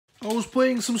was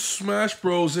playing some Smash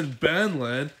Bros in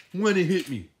Bandland when it hit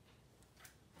me.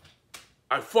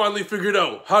 I finally figured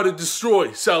out how to destroy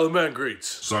Salamangreats.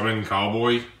 Summon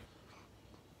Cowboy.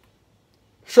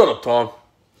 Shut up, Tom.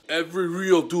 Every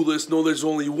real duelist knows there's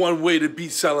only one way to beat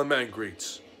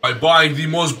Salamangreats. By buying the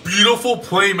most beautiful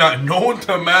playmat known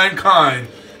to mankind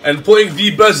and playing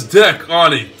the best deck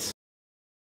on it.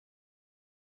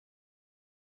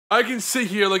 I can sit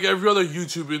here like every other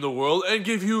YouTuber in the world and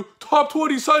give you top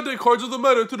 20 side deck cards of the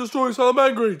meta to destroy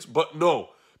Salamangreats. But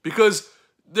no, because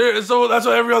that's what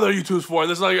every other YouTube's for.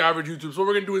 That's not your average YouTube. So what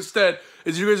we're going to do instead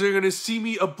is you guys are going to see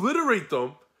me obliterate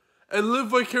them and live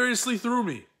vicariously through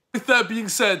me. With that being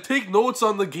said, take notes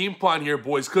on the game plan here,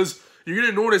 boys, because you're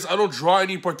going to notice I don't draw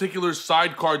any particular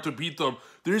side card to beat them.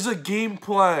 There's a game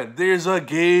plan. There's a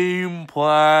game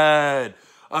plan.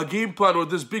 A game plan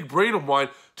with this big brain of mine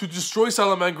to destroy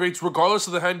Salamangreats regardless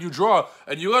of the hand you draw.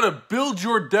 And you got to build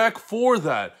your deck for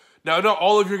that. Now, not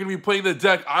all of you are going to be playing the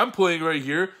deck I'm playing right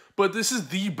here, but this is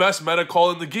the best meta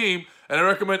call in the game. And I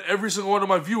recommend every single one of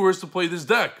my viewers to play this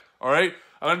deck. Alright?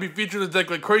 I'm going to be featuring this deck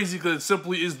like crazy because it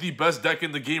simply is the best deck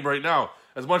in the game right now.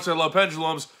 As much as I love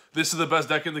pendulums, this is the best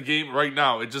deck in the game right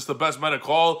now. It's just the best meta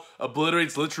call,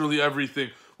 obliterates literally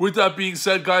everything. With that being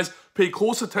said, guys, pay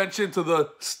close attention to the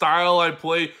style I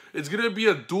play. It's going to be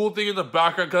a dual thing in the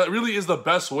background because it really is the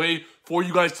best way for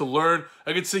you guys to learn.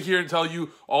 I can sit here and tell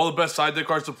you all the best side deck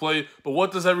cards to play, but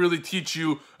what does that really teach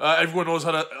you? Everyone knows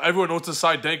to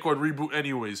side deck or reboot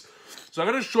anyways. So I'm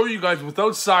going to show you guys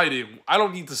without siding. I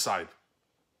don't need to side.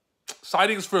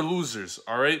 Siding is for losers,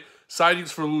 alright?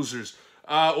 Siding's for losers.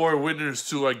 Or winners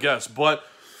too, I guess. But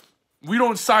we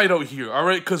don't side out here,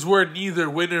 alright? Because we're neither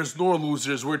winners nor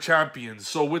losers. We're champions.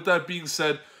 So with that being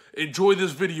said, enjoy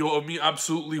this video of me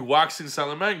absolutely waxing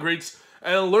Salamangreats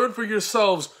and learn for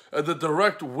yourselves the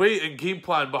direct way and game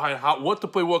plan behind what to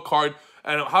play what card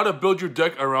and how to build your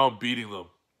deck around beating them.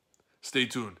 Stay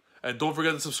tuned. And don't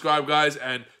forget to subscribe, guys,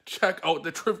 and check out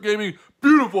the Trif Gaming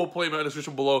beautiful playmat in the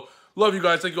description below. Love you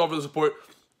guys. Thank you all for the support.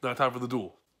 Now time for the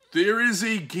duel. There is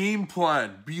a game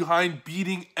plan behind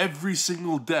beating every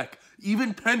single deck.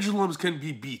 Even pendulums can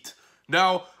be beat.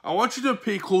 Now, I want you to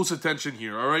pay close attention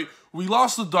here, alright? We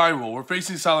lost the die roll. We're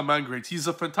facing Salamangreat. He's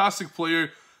a fantastic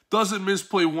player. Doesn't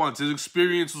misplay once. His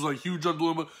experience was like huge on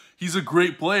duel. He's a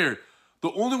great player.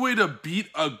 The only way to beat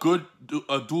a good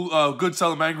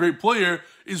Salamangreat player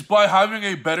is by having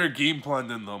a better game plan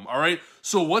than them, alright?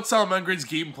 So what's Salamangreat's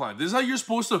game plan? This is how you're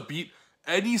supposed to beat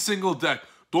any single deck.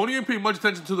 Don't even pay much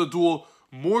attention to the duel.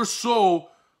 More so,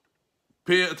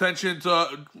 pay attention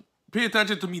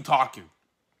to me talking.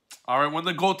 Alright, when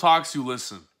the GOAT talks, you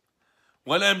listen.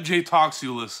 When MJ talks,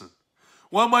 you listen.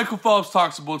 When Michael Phelps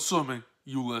talks about swimming,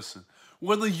 you listen.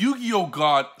 When the Yu-Gi-Oh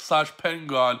God / Pen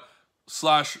God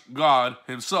 / God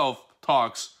himself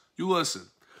talks, you listen.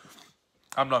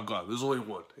 I'm not God. There's only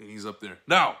one, and he's up there.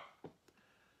 Now,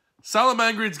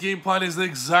 Salamangreat's game plan is the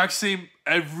exact same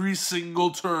every single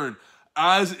turn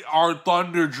as our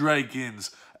Thunder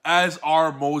Dragons, as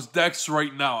our most decks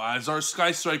right now, as our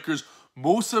Sky Strikers.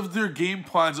 Most of their game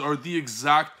plans are the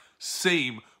exact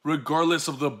same, regardless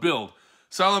of the build.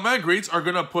 Salamangreats are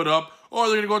going to put up, or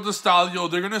they're going to go into Stalio,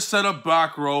 they're going to set up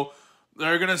back row,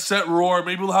 they're going to set Roar,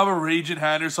 maybe they'll have a Rage in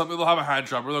hand or something, they'll have a hand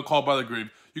trap, or they'll call by the grave.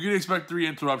 You can expect 3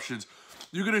 interruptions.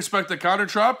 You can expect a counter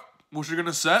trap, which you're going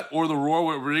to set, or the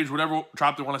Roar, Rage, whatever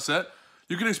trap they want to set.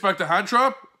 You can expect a hand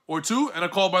trap, or 2, and a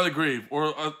call by the grave,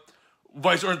 or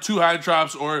or 2 hand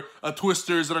traps, or a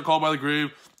Twisters and a call by the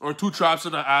grave, or 2 traps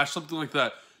and an Ash, something like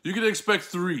that. You can expect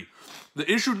 3.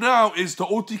 The issue now is to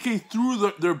OTK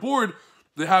through their board.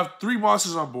 They have 3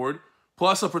 monsters on board,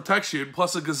 plus a protection,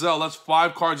 plus a Gazelle. That's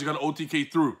 5 cards you got to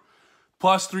OTK through.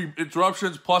 Plus 3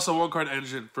 interruptions, plus a 1-card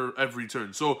engine for every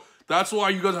turn. So that's why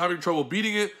you guys are having trouble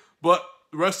beating it, but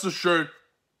rest assured,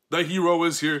 that hero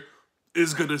is here,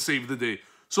 is going to save the day.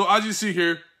 So as you see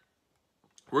here,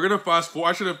 we're going to fast forward.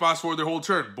 I shouldn't fast forward their whole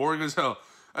turn. Boring as hell.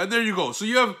 And there you go. So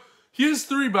you have, here's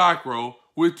 3 back row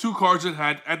with 2 cards in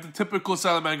hand at the typical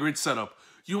Salamangreat setup.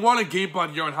 You want a game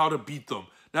plan here on how to beat them.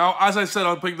 Now, as I said,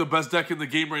 I'm playing the best deck in the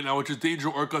game right now, which is Danger,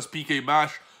 Orcus, PK,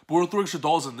 Mash. But we're throwing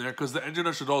Shaddolls in there because the engine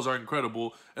of Shaddolls are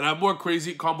incredible. And I have more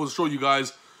crazy combos to show you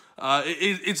guys.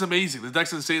 It's amazing. The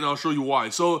deck's insane, and I'll show you why.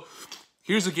 So,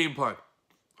 here's the game plan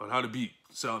on how to beat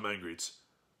Salamangreats.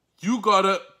 You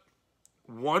gotta,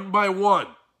 one by one,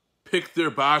 pick their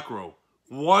back row.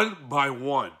 One by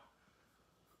one.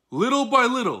 Little by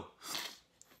little.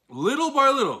 Little by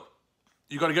little.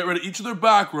 You gotta get rid of each of their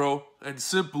back row and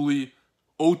simply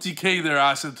OTK their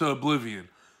ass into oblivion.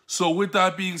 So with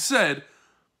that being said,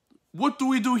 what do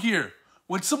we do here?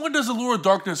 When someone does Allure of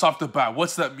Darkness off the bat,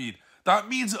 what's that mean? that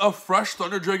means a fresh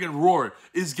Thunder Dragon Roar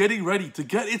is getting ready to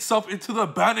get itself into the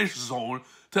banish zone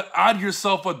to add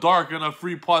yourself a Dark and a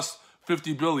free plus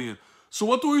 50 billion. So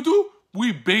what do?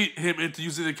 We bait him into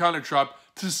using the counter trap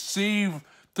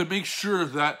to make sure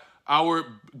that our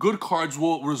good cards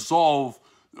will resolve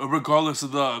regardless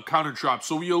of the counter trap.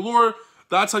 So we allure,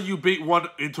 that's how you bait one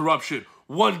interruption.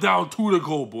 1 down, 2 to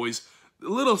go, boys.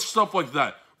 Little stuff like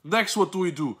that. Next, what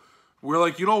do? We're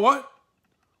like, you know what?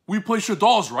 We play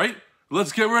Shadalls, right?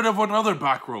 Let's get rid of another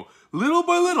back row. Little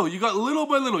by little, you got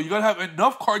to have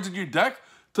enough cards in your deck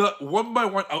to one by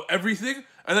one out everything,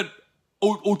 and then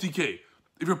OTK.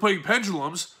 If you're playing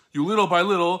Pendulums, you little by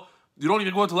little, you don't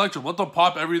even go into Electrum. Let them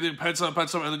pop everything, pen some,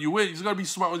 and then you win. You just got to be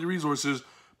smart with your resources.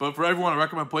 But for everyone, I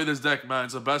recommend play this deck, man.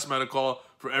 It's the best meta call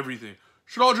for everything.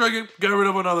 Shadal Dragon, get rid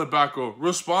of another back row.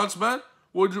 Response, man?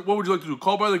 What would you like to do?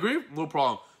 Call by the Grave? No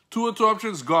problem. 2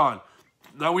 interruptions, gone.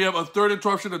 Now we have a 3rd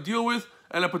interruption to deal with,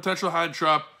 and a potential hand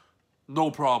trap,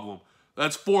 no problem.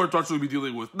 That's 4 interruptions we'll be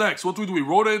dealing with. Next, what do? We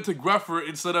roll it into Greffer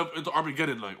instead of into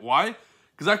Armageddon Knight. Why?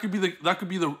 Because that could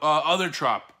be the other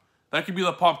trap. That could be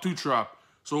the pop 2 trap.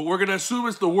 So we're gonna assume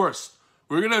it's the worst.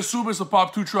 We're gonna assume it's the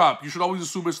pop 2 trap. You should always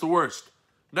assume it's the worst.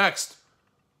 Next,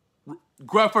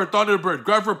 Greffer Thunderbird.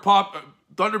 Greffer pop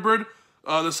Thunderbird.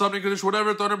 The summoning condition,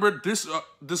 whatever. Thunderbird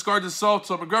discards itself.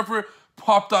 Summon Greffer.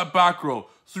 Pop that back row.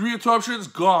 3 interruptions,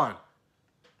 gone.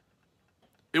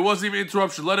 It wasn't even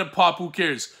interruption. Let it pop. Who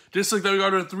cares? Just like that, we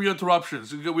got rid of 3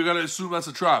 interruptions. We got to assume that's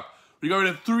a trap. We got rid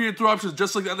of 3 interruptions.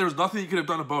 Just like that, there was nothing you could have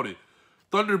done about it.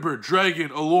 Thunderbird,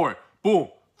 Dragon, Allure. Boom.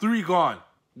 3 gone.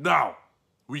 Now,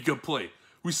 we can play.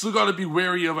 We still got to be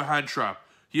wary of a hand trap.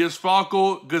 He has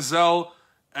Falco, Gazelle,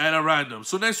 and a random.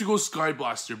 So next we go Sky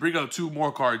Blaster. Bring out 2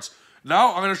 more cards.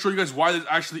 Now, I'm going to show you guys why this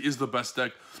actually is the best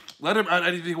deck. Let him add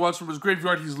anything he wants from his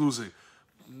graveyard. He's losing.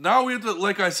 Now we have to,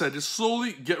 like I said, just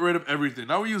slowly get rid of everything.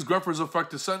 Now we use Greffer's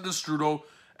effect to send this Strudo,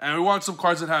 and we want some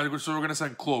cards in hand, so we're going to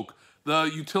send Cloak. The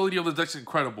utility of the deck's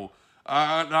incredible.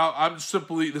 Now, I'm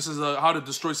simply, this is how to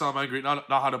destroy Salamangreat, not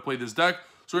how to play this deck.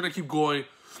 So we're going to keep going.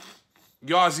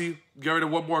 Yazi, get rid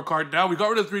of 1 more card. Now we got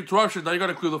rid of 3 interruptions. Now you got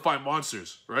to clear the 5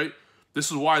 monsters, right?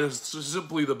 This is why this is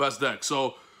simply the best deck.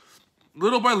 So,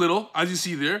 little by little, as you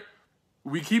see there,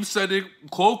 we keep sending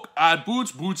Cloak, add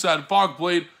Boots, Boots add Fog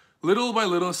Blade, little by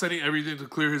little sending everything to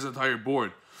clear his entire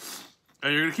board.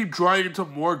 And you're going to keep drawing into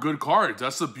more good cards.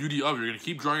 That's the beauty of it. You're going to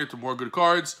keep drawing into more good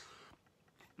cards.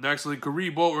 Next, like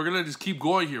Karibo, we're going to just keep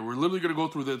going here. We're literally going to go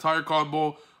through the entire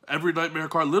combo, every Nightmare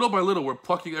card. Little by little, we're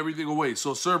plucking everything away.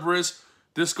 So Cerberus,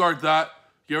 discard that.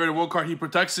 Get rid of 1 card. He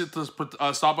protects it to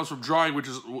stop us from drawing, which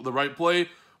is the right play.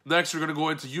 Next, we're going to go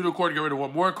into Unicorn, get rid of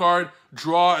 1 more card,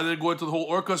 draw, and then go into the whole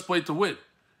Orcus play to win.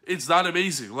 It's that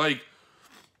amazing. Like,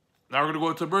 now we're going to go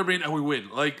into Mermaid, and we win.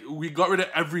 Like, we got rid of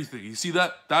everything. You see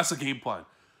that? That's the game plan.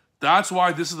 That's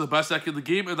why this is the best deck in the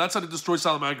game, and that's how to destroy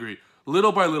Salamangreat.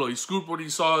 Little by little. He scooped when he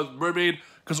saw Mermaid,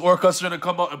 because Orcus is going to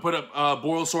come out and put a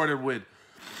Boreal Sword and win.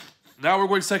 Now we're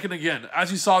going second again.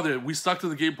 As you saw there, we stuck to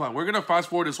the game plan. We're going to fast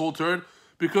forward this whole turn,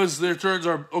 because their turns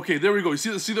are... Okay, there we go. You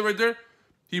see that right there?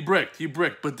 He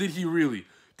bricked, but did he really?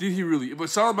 Did he really? If a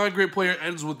Salamangreat player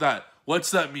ends with that,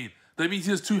 what's that mean? That means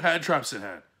he has 2 hand traps in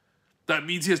hand. That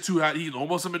means he has 2 hand... He can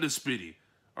almost summon his Spinny.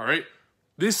 Alright?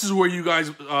 This is where you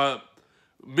guys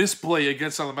misplay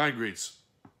against Salamangreats.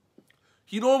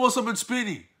 He can almost summon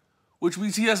Spinny, which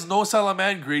means he has no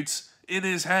Salamangreats in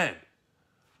his hand.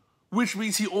 Which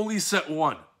means he only set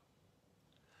 1.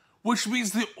 Which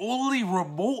means the only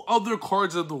remote other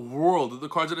cards in the world that the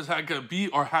cards in his hand can be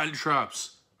are hand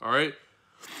traps. Alright?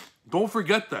 Don't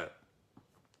forget that.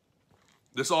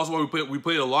 This is also why we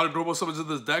played a lot of normal summons in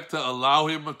this deck to allow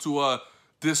him to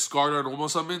discard our normal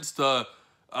summons to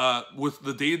with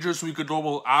the danger so we could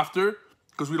normal after.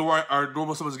 Because we don't want our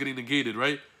normal summons getting negated,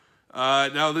 right?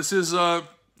 Now this is a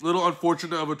little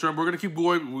unfortunate of a turn. We're going to keep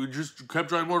going. We just kept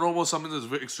drawing more normal summons.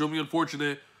 It's extremely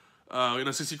unfortunate. In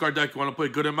a 60 card deck, you want to play a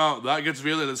good amount. That gets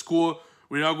Veiler, that's cool.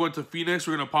 We're now going to Phoenix.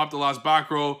 We're going to pop the last back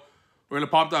row. We're going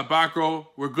to pop that back row.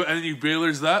 We're good. And then he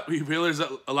Veilers that. He Veilers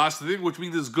that last thing, which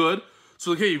means it's good.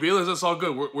 So, okay, he Veilers, that's all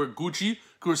good. We're Gucci.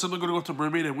 Because we're simply going to go to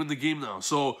Mermaid and win the game now.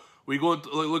 So, we go into,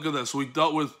 like, look at that. So, we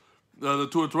dealt with the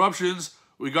 2 interruptions.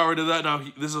 We got rid of that. Now,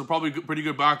 this is probably a pretty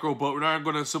good back row. But we're not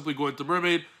going to simply go into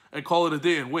Mermaid and call it a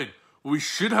day and win. What we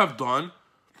should have done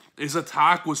is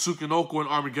attack with Tsukinoko and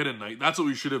Armageddon Knight. That's what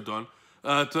we should have done.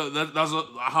 That's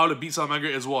how to beat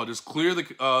Salamangreat as well. Just clear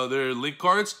their link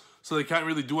cards so they can't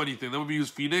really do anything. Then when we use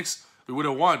Phoenix, we would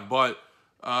have won. But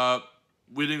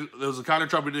we didn't. There was a counter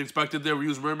trap we didn't expect it there. We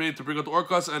used Mermaid to bring out the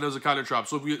Orcus, and there was a counter trap.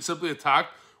 So if we simply attack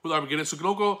with Armageddon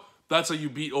Tsukinoko, that's how you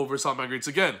beat over Salamangreats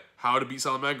again. How to beat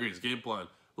Salamangreats, game plan.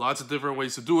 Lots of different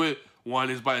ways to do it. one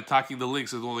is by attacking the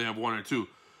links if they only have one or two.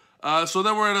 So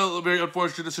then we're in a very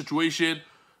unfortunate situation.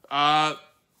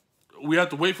 We have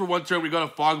to wait for one turn. We got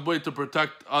a Fog Blade to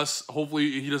protect us.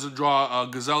 Hopefully he doesn't draw a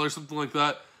Gazelle or something like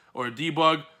that, or a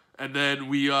Debug. And then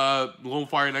we Lone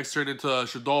Fire next turn into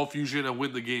Shaddoll Fusion and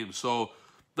win the game. So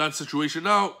that's the situation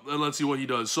now, and let's see what he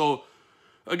does. So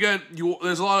again,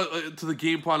 there's a lot to the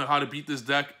game plan of how to beat this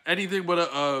deck. Anything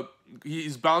but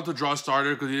he's bound to draw a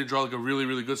starter because he didn't draw like a really,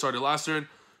 really good starter last turn.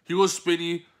 He goes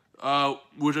Spinny,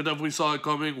 which I definitely saw it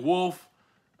coming. Wolf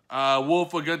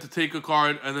again to take a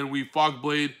card, and then we Fog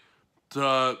Blade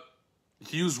to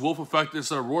use Wolf effect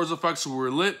instead of Roar's effect, so we're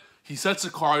lit. He sets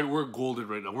a card. We're golden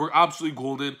right now. We're absolutely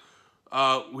golden.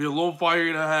 We have Lone Fire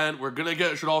in our hand. We're gonna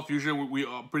get Shaddoll Fusion. We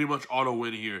pretty much auto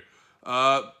win here.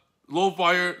 Lone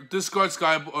Fire, discard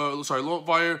Lone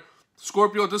Fire,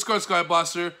 Scorpio, discard Sky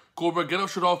Blaster, Cobra, get up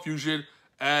Shaddoll Fusion,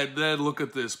 and then look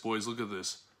at this, boys. Look at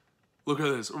this. Look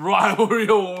at this. Rivalry of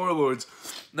Warlords.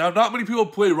 Now, not many people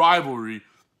play Rivalry,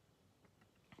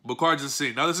 but card's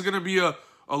insane. Now, this is gonna be a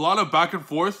lot of back and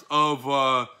forth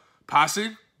of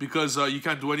passing because you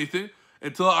can't do anything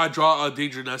until I draw a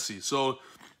Danger Nessie. So,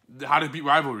 how to beat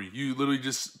Rivalry? You literally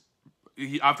just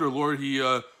after Lord he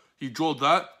drilled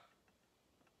that.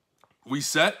 We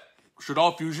set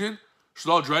Shaddoll Fusion,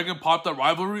 Shaddoll Dragon popped that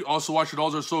Rivalry. Also, why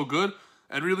Shaddolls are so good,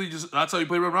 and really just that's how you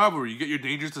play Rivalry. You get your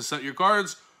Dangers to set your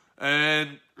cards,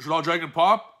 and Shaddoll Dragon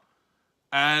pop,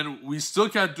 and we still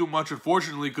can't do much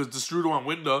unfortunately because Destrudo on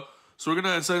Winda. So we're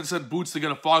gonna send Boots to get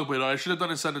a Fog Blade. I should have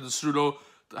done send a Destrudo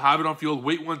to have it on field,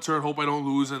 wait one turn, hope I don't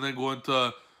lose, and then go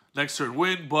into next turn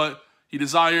win. But he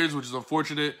desires, which is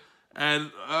unfortunate.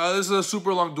 And this is a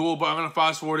super long duel, but I'm going to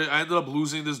fast forward it. I ended up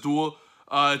losing this duel.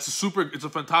 It's a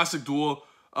fantastic duel.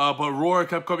 But Roar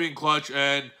kept coming in clutch.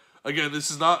 And again,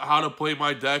 this is not how to play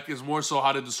my deck. It's more so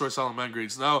how to destroy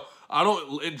Salamangreats. Now, I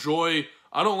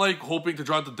don't like hoping to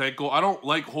draw into Denko. I don't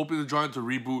like hoping to draw into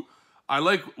Reboot. I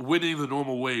like winning the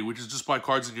normal way, which is just by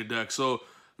cards in your deck. So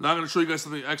now I'm going to show you guys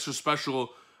something extra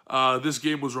special. This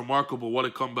game was remarkable. What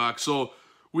a comeback. So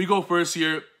we go first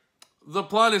here. The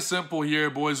plan is simple here,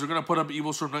 boys. We're going to put up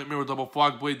Evil Storm Nightmare with double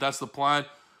Fog Blade. That's the plan.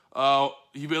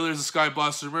 He Valor's a Sky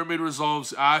Blaster. Mermaid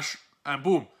resolves Ash. And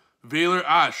boom. Valor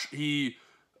Ash.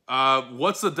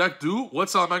 What's the deck do? What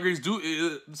Salamangreats do?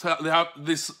 They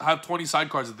have 20 side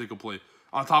cards that they can play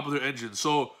on top of their engine.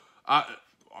 So,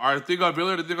 our thing on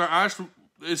Valor, the thing on Ash,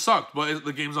 it sucked. But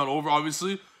the game's not over,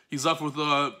 obviously. He's left with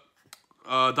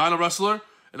Dino Wrestler.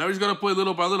 And now he's going to play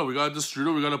little by little. We got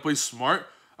Destrudo. We got to play smart.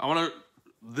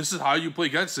 This is how you play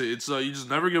against it. It's you just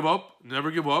never give up. Never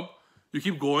give up. You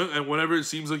keep going. And whenever it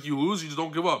seems like you lose, you just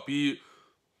don't give up. He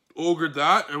ogred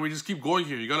that. And we just keep going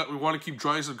here. We want to keep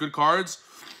drawing some good cards.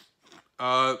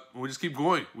 We just keep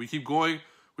going. We keep going.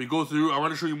 We go through. I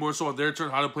want to show you more so on their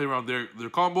turn how to play around their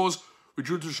combos. We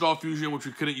drew to Shaddoll Fusion, which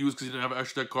we couldn't use because he didn't have an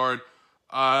extra deck card.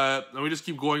 And we just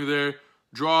keep going there.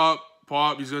 Draw,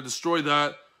 pop. He's going to destroy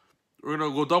that. We're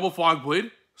going to go double Fog Blade.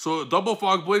 So double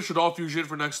Fog Blade, Shaddoll Fusion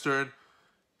for next turn.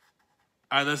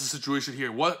 And that's the situation here.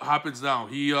 What happens now?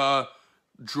 He I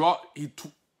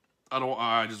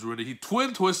just ruined it. He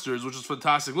Twin Twisters, which is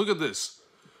fantastic. Look at this.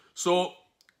 So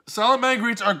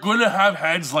Salamangreats are going to have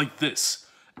hands like this.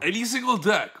 Any single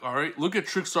deck, all right? Look at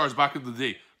Trick Stars back in the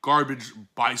day. Garbage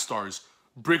Buy Stars.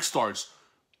 Brick Stars.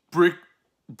 Brick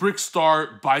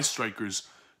Star Buy Strikers.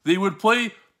 They would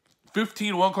play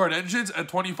 15 one-card engines and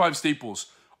 25 staples.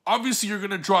 Obviously, you're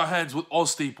going to draw hands with all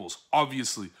staples.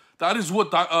 Obviously. That is what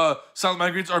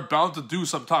Salamangreats are bound to do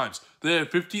sometimes. They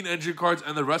have 15 engine cards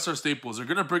and the rest are staples. They're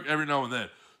going to break every now and then.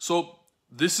 So,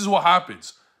 this is what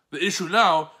happens. The issue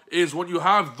now is when you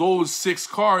have those 6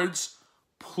 cards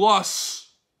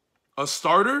plus a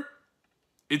starter,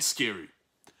 it's scary.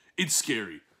 It's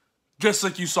scary. Just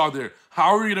like you saw there.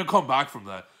 How are you going to come back from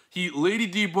that? Lady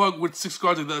Debug with 6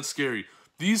 cards, like that's scary.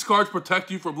 These cards protect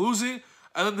you from losing,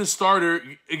 and then the starter,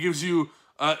 it gives you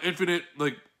infinite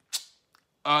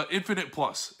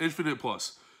plus.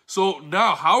 So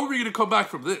now, how are we going to come back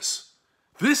from this?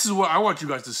 This is what I want you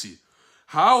guys to see.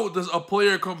 How does a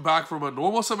player come back from a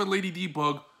normal summon Lady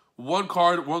Debug, one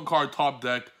card top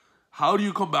deck? How do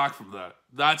you come back from that?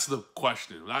 That's the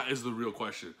question. That is the real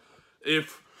question.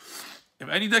 If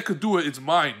any deck could do it, it's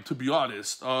mine, to be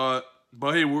honest.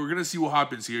 But hey, we're going to see what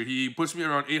happens here. He puts me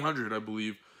around 800, I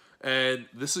believe. And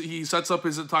he sets up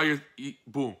his entire...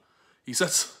 boom. He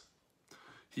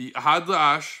had the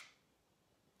Ash.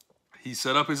 He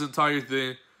set up his entire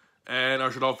thing. And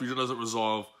our Shaddoll Fusion doesn't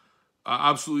resolve.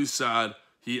 Absolutely sad.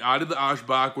 He added the Ash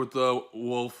back with the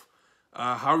Wolf.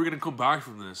 How are we going to come back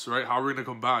from this, right? How are we going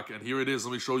to come back? And here it is.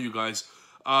 Let me show you guys.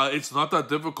 It's not that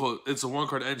difficult. It's a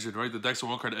one-card engine, right? The deck's a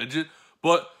one-card engine.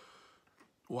 But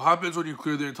What happens when you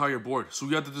clear the entire board? So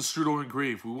we got the Destrudo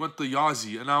Engrave. We went the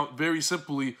Yazi. And now, very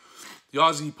simply,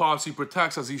 Yazi pops, he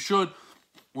protects as he should.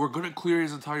 We're going to clear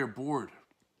his entire board.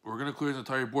 We're going to clear his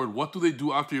entire board. What do they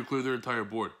do after you clear their entire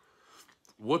board?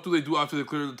 What do they do after they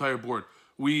clear the entire board?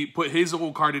 We put his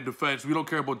own card in defense. We don't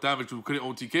care about damage. We couldn't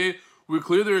OTK. We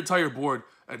clear their entire board.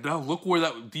 And now look where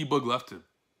that debug left him.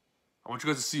 I want you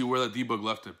guys to see where that debug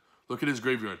left him. Look at his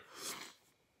graveyard.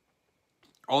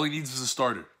 All he needs is a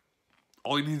starter.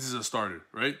 All he needs is a starter,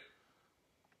 right?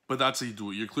 But that's how you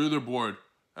do it. You clear their board,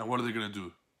 and what are they going to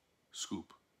do?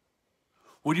 Scoop.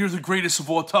 When you're the greatest of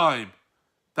all time,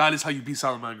 that is how you beat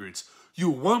Salamangreats.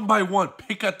 You, one by one,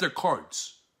 pick at their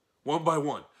cards. One by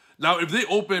one. Now, if they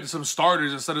open some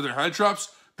starters instead of their hand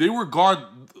traps, they were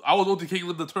gone. I was OTKing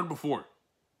them the turn before.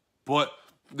 But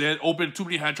they had opened too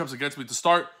many hand traps against me to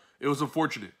start. It was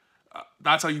unfortunate.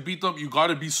 That's how you beat them. You got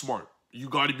to be smart. You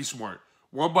got to be smart.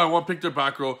 One by one, pick their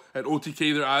back row and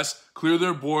OTK their ass, clear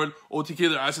their board, OTK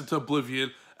their ass into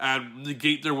oblivion, and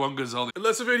negate their one gazelle. And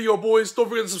that's the video, boys. Don't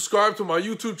forget to subscribe to my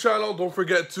YouTube channel. Don't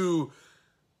forget to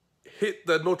hit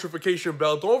that notification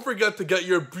bell. Don't forget to get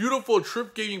your beautiful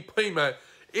Trif Gaming playmat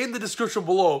in the description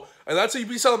below. And that's how you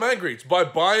beat Salamangreats. By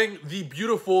buying the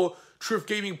beautiful Trif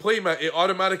Gaming playmat, it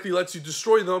automatically lets you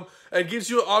destroy them and gives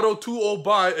you an auto 2-0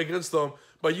 buy against them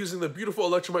by using the beautiful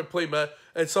Electromite playmat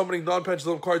and summoning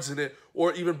non-pendulum cards in it,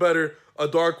 or even better, a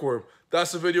Dark Worm.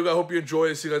 That's the video, guys. I hope you enjoy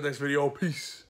it. See you guys next video. Peace.